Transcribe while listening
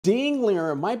Ding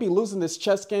Liren might be losing this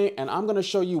chess game, and I'm going to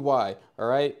show you why. All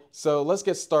right, so let's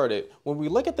get started. When we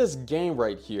look at this game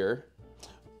right here,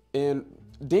 and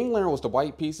Ding Liren was the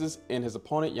white pieces, and his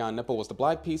opponent Jan Nepal was the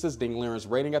black pieces. Ding Liren's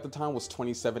rating at the time was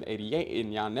 2788,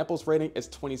 and Jan Nepal's rating is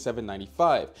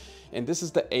 2795. And this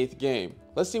is the 8th game.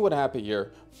 Let's see what happened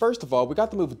here. First of all, we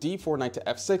got the move d4 knight to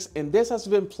f6, and this has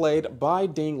been played by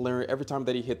Ding Liren every time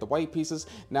that he hit the white pieces.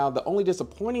 Now, the only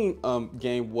disappointing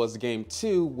game was game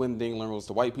 2 when Ding Liren was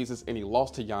the white pieces, and he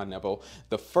lost to Jan Nepal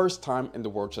the first time in the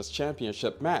World Chess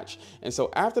Championship match. And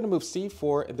so after the move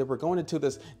c4, and then we're going into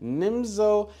this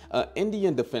Nimzo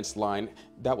Indian defense line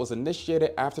that was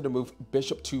initiated after the move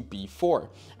bishop to b4.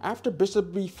 After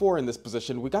bishop b4 in this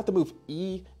position, we got the move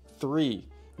e3.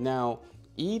 Now,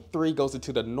 e3 goes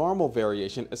into the normal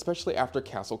variation, especially after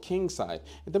castle kingside.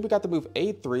 And then we got the move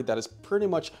a3 that is pretty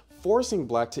much forcing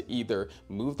black to either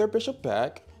move their bishop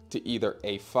back to either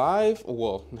a5,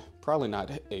 well, probably not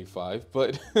a5,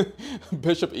 but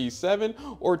bishop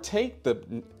e7, or take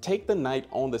the knight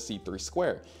on the c3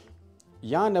 square.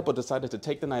 Jan Nepal decided to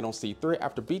take the knight on c3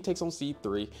 after b takes on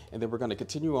c3, and then we're going to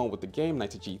continue on with the game,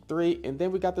 knight to g3, and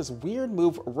then we got this weird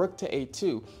move rook to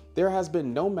a2. There has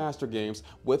been no master games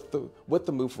with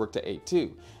the move rook to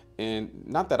a2, and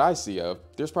not that I see of.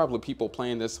 There's probably people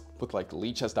playing this with like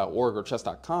leadchess.org or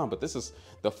chess.com, but this is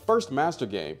the first master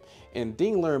game, and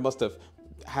Ding Liren must have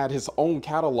had his own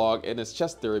catalog in his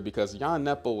chess theory, because Jan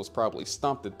Nepal was probably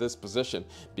stumped at this position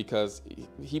because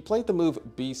he played the move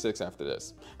b6 after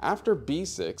this. After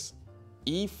b6,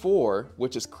 e4,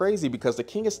 which is crazy because the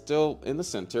king is still in the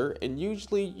center, and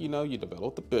usually, you know, you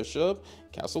develop the bishop,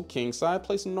 castle kingside,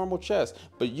 play some normal chess,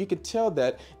 but you can tell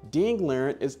that Ding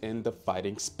Liren is in the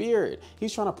fighting spirit.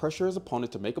 He's trying to pressure his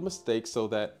opponent to make a mistake so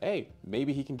that, hey,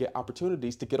 maybe he can get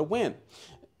opportunities to get a win.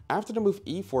 After the move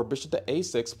e4, bishop to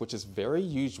a6, which is very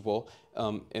usual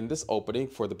in this opening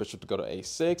for the bishop to go to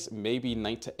a6, maybe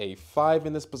knight to a5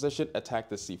 in this position, attack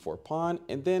the c4 pawn,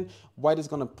 and then white is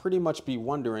going to pretty much be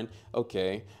wondering,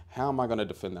 okay, how am I going to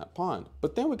defend that pawn?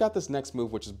 But then we got this next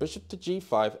move, which is bishop to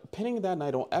g5, pinning that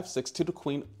knight on f6 to the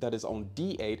queen that is on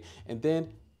d8, and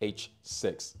then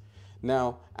h6.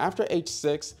 Now, after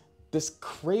h6, this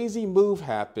crazy move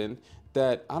happened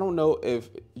that I don't know if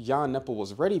Jan Nepal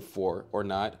was ready for or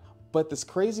not, but this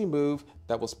crazy move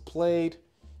that was played,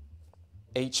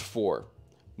 h4,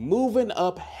 moving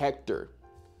up Hector.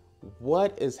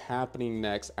 What is happening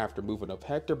next after moving up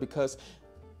Hector? Because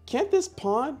can't this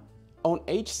pawn on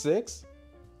h6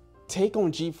 take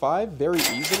on g5 very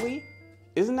easily?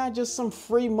 Isn't that just some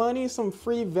free money, some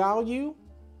free value?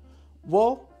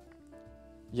 Well,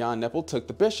 Jan Nepal took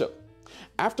the bishop.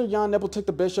 After Jan Nepal took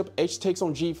the bishop, h takes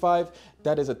on g5,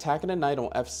 that is attacking the knight on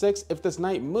f6. If this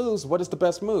knight moves, what is the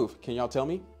best move? Can y'all tell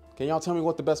me? Can y'all tell me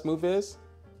what the best move is?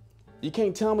 You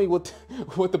can't tell me what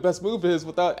the best move is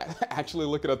without actually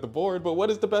looking at the board, but what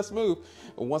is the best move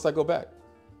once I go back?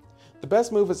 The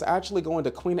best move is actually going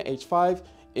to queen to h5,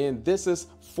 and this is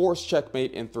forced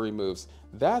checkmate in 3 moves.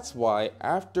 That's why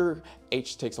after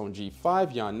h takes on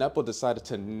g5, Jan Nepal decided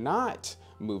to not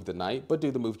move the knight, but do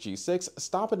the move g6,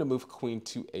 stopping the move queen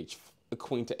to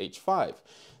h5.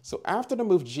 So after the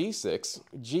move g6,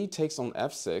 g takes on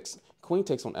f6, queen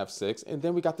takes on f6, and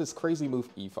then we got this crazy move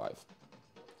e5.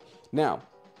 Now,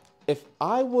 if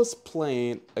I was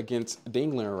playing against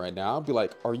Ding Liren right now, I'd be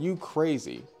like, are you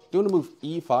crazy? Doing the move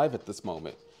e5 at this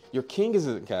moment. Your king is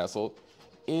in the castle,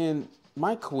 and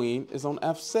my queen is on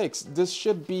f6. This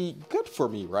should be good for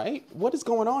me, right? What is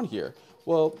going on here?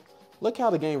 Well, look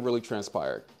how the game really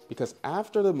transpired, because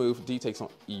after the move d takes on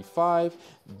e5,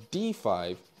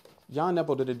 d5, Jan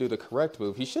Nepal didn't do the correct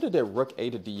move. He should have did rook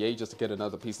a to d8 just to get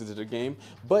another piece into the game,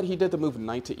 but he did the move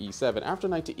knight to e7. After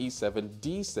knight to e7,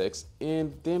 d6,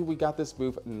 and then we got this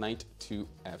move knight to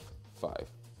f5.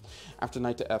 After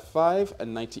knight to f5, a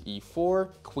knight to e4,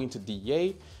 queen to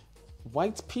d8.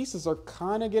 White's pieces are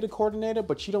kind of getting coordinated,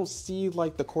 but you don't see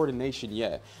like the coordination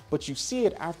yet. But you see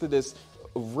it after this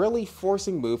really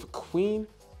forcing move, queen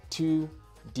to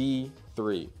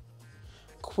d3.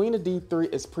 Queen to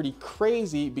d3 is pretty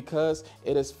crazy because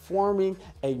it is forming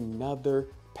another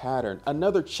pattern,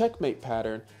 another checkmate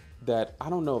pattern that I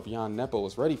don't know if Jan Nepal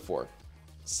was ready for.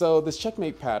 So this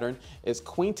checkmate pattern is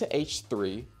queen to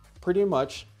h3, pretty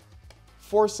much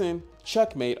forcing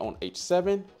checkmate on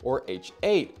h7 or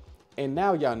h8. And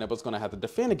now Jan Nepal is going to have to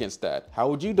defend against that. How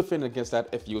would you defend against that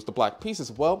if you was the black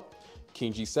pieces? Well,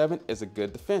 king g7 is a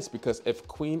good defense, because if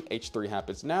queen h3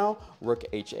 happens now, rook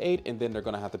h8, and then they're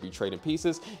going to have to be trading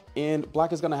pieces, and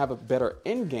black is going to have a better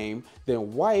endgame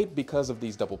than white because of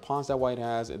these double pawns that white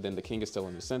has, and then the king is still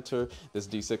in the center. This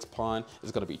d6 pawn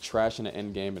is going to be trash in the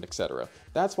endgame, and etc.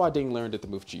 That's why Ding Liren did the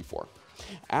move g4.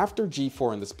 After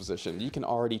g4 in this position, you can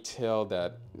already tell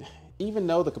that even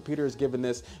though the computer is giving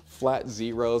this flat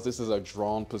zeros, this is a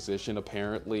drawn position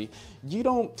apparently. You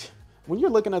don't, when you're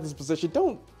looking at this position,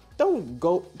 don't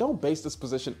base this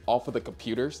position off of the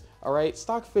computers, all right?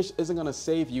 Stockfish isn't gonna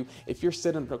save you if you're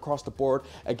sitting across the board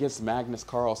against Magnus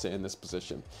Carlsen in this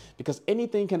position, because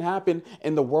anything can happen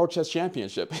in the World Chess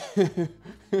Championship.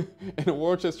 In the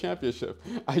World Chess Championship,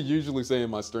 I usually say in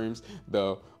my streams,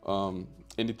 though,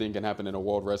 anything can happen in a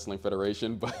World Wrestling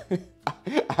Federation, but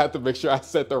I have to make sure I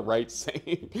said the right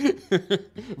saying.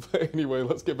 But anyway,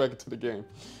 let's get back into the game.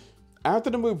 After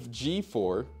the move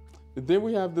g4, then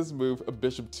we have this move, a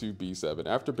bishop to b7.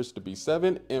 After bishop to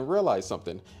b7, and realize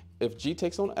something. If g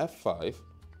takes on f5,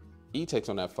 e takes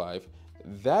on f5,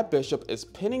 that bishop is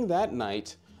pinning that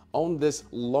knight on this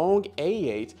long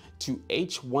a8 to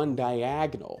h1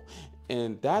 diagonal.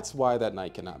 And that's why that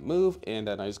knight cannot move, and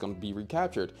that knight is going to be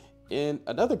recaptured. And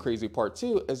another crazy part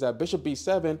too is that bishop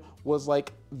b7 was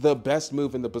like the best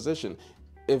move in the position.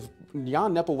 If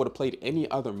Jan Nepal would have played any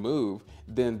other move,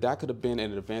 then that could have been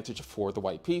an advantage for the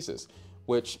white pieces,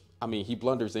 which, I mean, he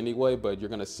blunders anyway, but you're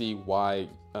going to see why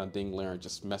Ding Liren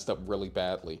just messed up really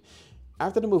badly.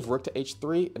 After the move rook to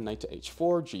h3 and knight to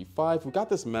h4, g5, we got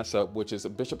this mess up, which is a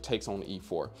bishop takes on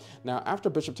e4. Now, after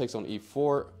bishop takes on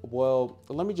e4, well,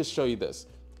 let me just show you this.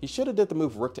 He should have did the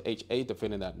move rook to h8,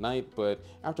 defending that knight, but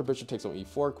after bishop takes on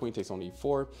e4, queen takes on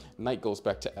e4, knight goes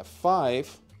back to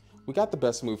f5, we got the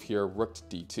best move here, rook to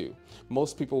d2.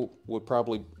 Most people would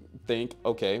probably think,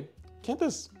 okay, can't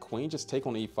this queen just take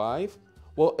on e5?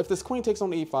 Well, if this queen takes on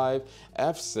e5,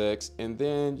 f6, and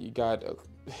then you got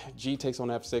g takes on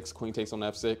f6, queen takes on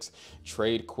f6,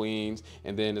 trade queens,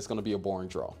 and then it's going to be a boring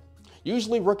draw.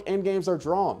 Usually rook endgames are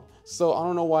drawn, so I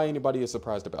don't know why anybody is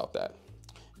surprised about that.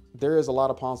 There is a lot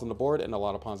of pawns on the board and a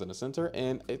lot of pawns in the center,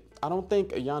 and I don't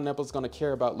think Jan Nepal is going to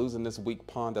care about losing this weak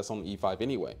pawn that's on e5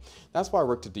 anyway. That's why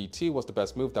rook to d2 was the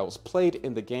best move that was played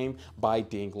in the game by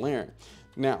Ding Liren.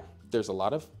 Now, there's a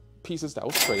lot of pieces that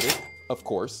was traded, of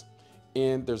course,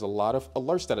 and there's a lot of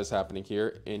alerts that is happening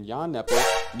here, and Jan Nepal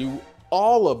knew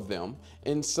all of them,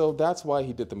 and so that's why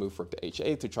he did the move rook to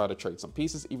h8 to try to trade some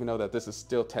pieces, even though that this is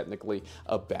still technically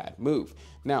a bad move.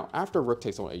 Now, after rook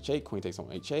takes on h8, queen takes on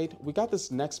h8, we got this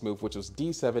next move, which was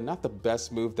d7, not the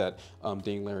best move that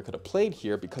Ding Liren could have played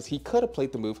here, because he could have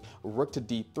played the move rook to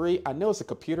d3. I know it's a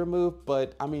computer move,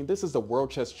 but I mean, this is the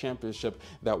World Chess Championship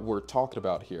that we're talking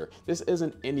about here. This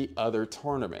isn't any other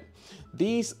tournament.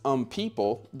 These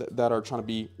people that are trying to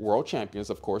be world champions,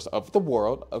 of course, of the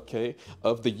world, okay,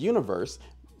 of the universe,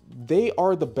 they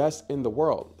are the best in the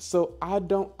world. So I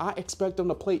expect them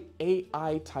to play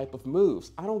AI type of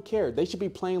moves. I don't care. They should be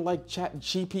playing like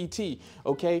ChatGPT,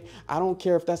 okay? I don't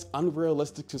care if that's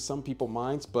unrealistic to some people's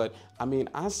minds, but I mean,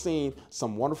 I've seen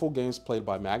some wonderful games played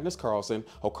by Magnus Carlsen,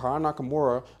 Hikaru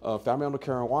Nakamura, Fabiano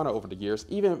Caruana over the years.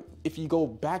 Even if you go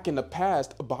back in the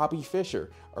past, Bobby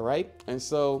Fischer, all right? And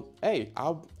so, hey,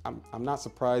 I'm not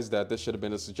surprised that this should have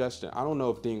been a suggestion. I don't know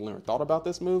if Ding Liren thought about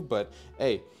this move, but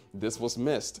hey, this was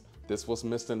missed. This was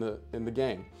missed in the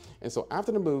game. And so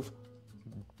after the move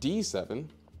d7,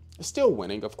 still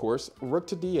winning, of course, rook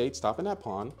to d8, stopping that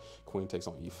pawn, queen takes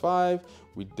on e5.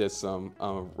 We did some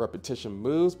repetition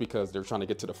moves because they're trying to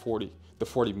get to the 40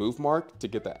 move mark to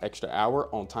get that extra hour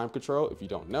on time control, if you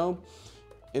don't know.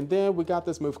 And then we got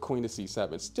this move queen to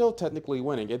c7, still technically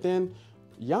winning. And then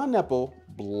Jan Nepal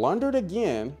blundered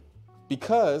again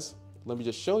because, let me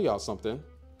just show y'all something.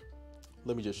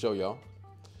 Let me just show y'all.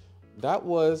 That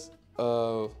was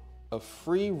a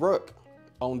free rook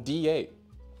on d8.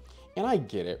 And I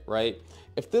get it, right?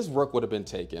 If this rook would have been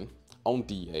taken on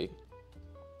d8,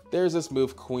 there's this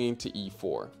move queen to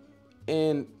e4.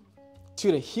 And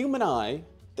to the human eye,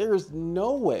 there is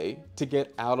no way to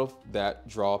get out of that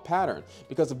draw pattern,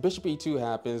 because if bishop e2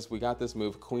 happens, we got this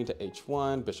move queen to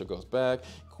h1, bishop goes back,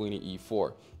 queen to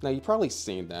e4. Now you've probably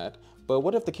seen that, but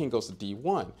what if the king goes to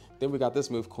d1? Then we got this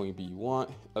move queen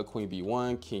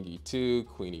b1, king e2,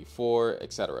 queen e4,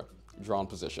 etc. Drawn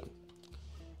position.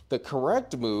 The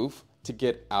correct move to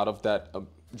get out of that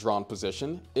drawn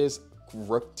position is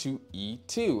rook to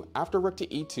e2. After rook to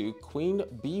e2, queen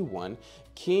b1,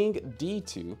 king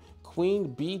d2,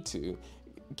 queen b2,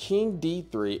 king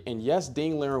d3, and yes,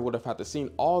 Ding Liren would have had to seen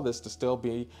all this to still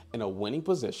be in a winning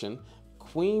position.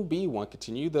 Queen b1,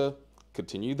 continue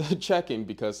the checking,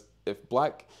 because if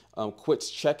black quits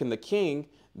checking the king,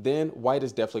 then white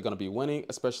is definitely going to be winning,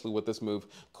 especially with this move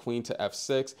queen to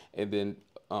f6 and then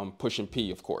pushing p,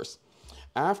 of course.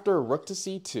 After rook to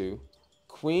c2,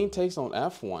 queen takes on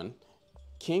f1,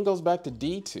 king goes back to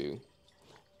d2,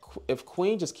 if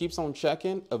queen just keeps on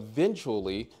checking,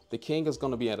 eventually the king is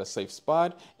going to be at a safe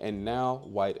spot, and now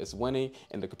white is winning,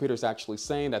 and the computer is actually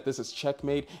saying that this is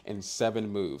checkmate in 7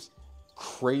 moves.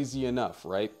 Crazy enough,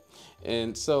 right?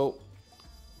 And so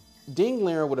Ding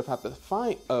Liren would have had to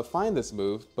find this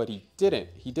move, but he didn't.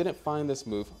 He didn't find this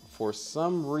move for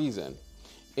some reason.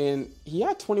 And he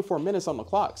had 24 minutes on the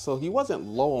clock, so he wasn't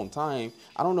low on time.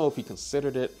 I don't know if he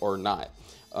considered it or not.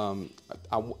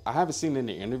 I haven't seen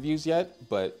any interviews yet,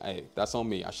 but hey, that's on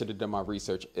me. I should have done my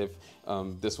research if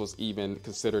this was even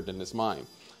considered in his mind.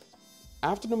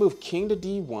 After the move king to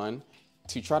d1,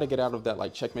 to try to get out of that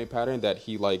like checkmate pattern that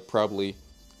he like probably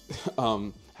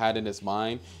had in his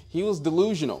mind, he was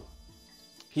delusional.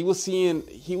 He was seeing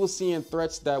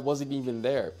threats that wasn't even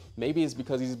there. Maybe it's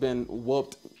because he's been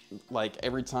whooped like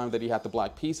every time that he had the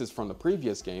black pieces from the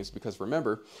previous games, because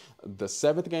remember, the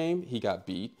 7th game he got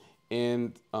beat,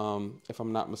 and if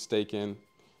I'm not mistaken,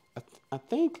 I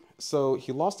think so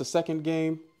he lost the 2nd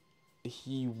game,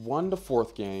 he won the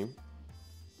 4th game,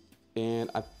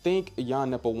 and I think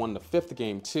Jan Nepal won the 5th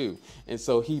game too. And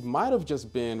so he might have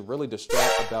just been really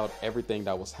distraught about everything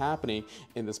that was happening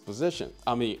in this position.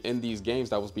 I mean, in these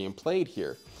games that was being played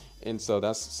here. And so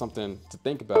that's something to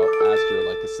think about as you're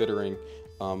like considering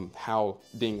how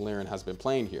Ding Liren has been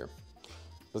playing here.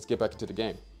 Let's get back into the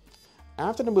game.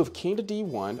 After the move king to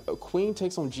d1, a queen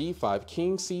takes on g5,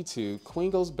 king c2, queen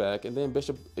goes back, and then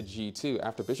bishop g2.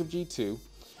 After bishop g2,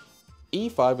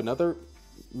 e5, another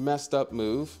messed up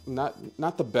move, not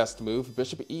the best move.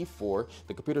 Bishop e4.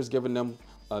 The computer's giving them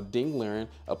Ding Liren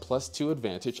a +2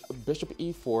 advantage. Bishop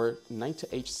e4, knight to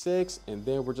h6, and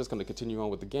then we're just going to continue on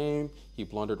with the game. He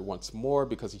blundered once more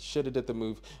because he should have did the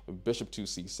move bishop to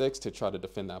c6 to try to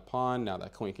defend that pawn. Now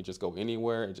that queen can just go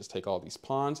anywhere and just take all these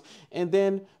pawns, and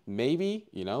then maybe,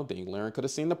 you know, Ding Liren could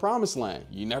have seen the promised land.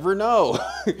 You never know.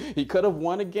 He could have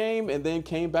won a game and then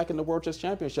came back in the World Chess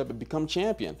Championship and become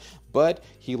champion, but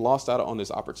he lost out on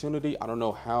this opportunity. I don't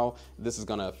know how this is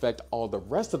going to affect all the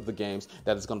rest of the games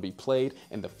that is going to be played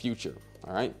in the future.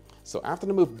 All right, so after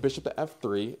the move bishop to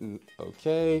f3,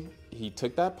 okay, he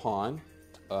took that pawn.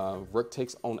 Rook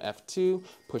takes on f2,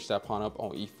 push that pawn up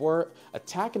on e4,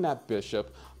 attacking that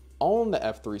bishop on the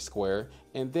f3 square,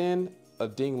 and then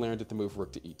Ding Liren did the move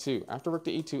rook to e2. After rook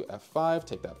to e2, f5,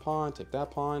 take that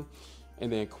pawn,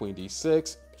 and then queen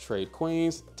d6, trade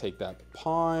queens, take that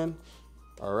pawn.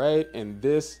 All right, and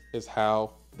this is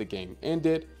how the game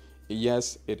ended.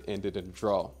 Yes, it ended in a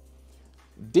draw.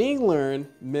 Ding Liren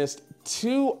missed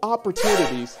 2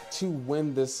 opportunities to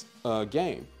win this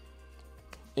game.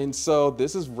 And so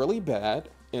this is really bad.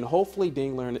 And hopefully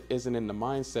Ding Liren isn't in the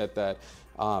mindset that,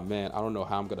 man, I don't know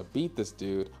how I'm going to beat this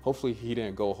dude. Hopefully he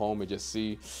didn't go home and just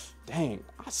see, dang,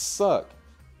 I suck.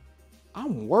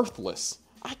 I'm worthless.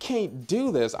 I can't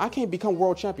do this. I can't become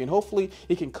world champion. Hopefully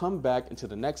he can come back into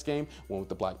the next game, win with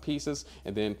the black pieces,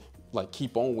 and then like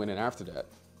keep on winning after that.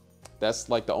 That's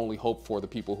like the only hope for the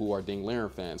people who are Ding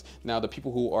Liren fans. Now, the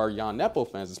people who are Jan Nepal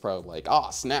fans is probably like, oh,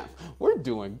 snap, we're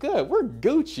doing good. We're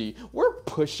Gucci. We're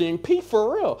pushing P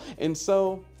for real. And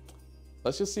so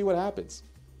let's just see what happens.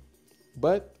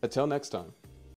 But until next time.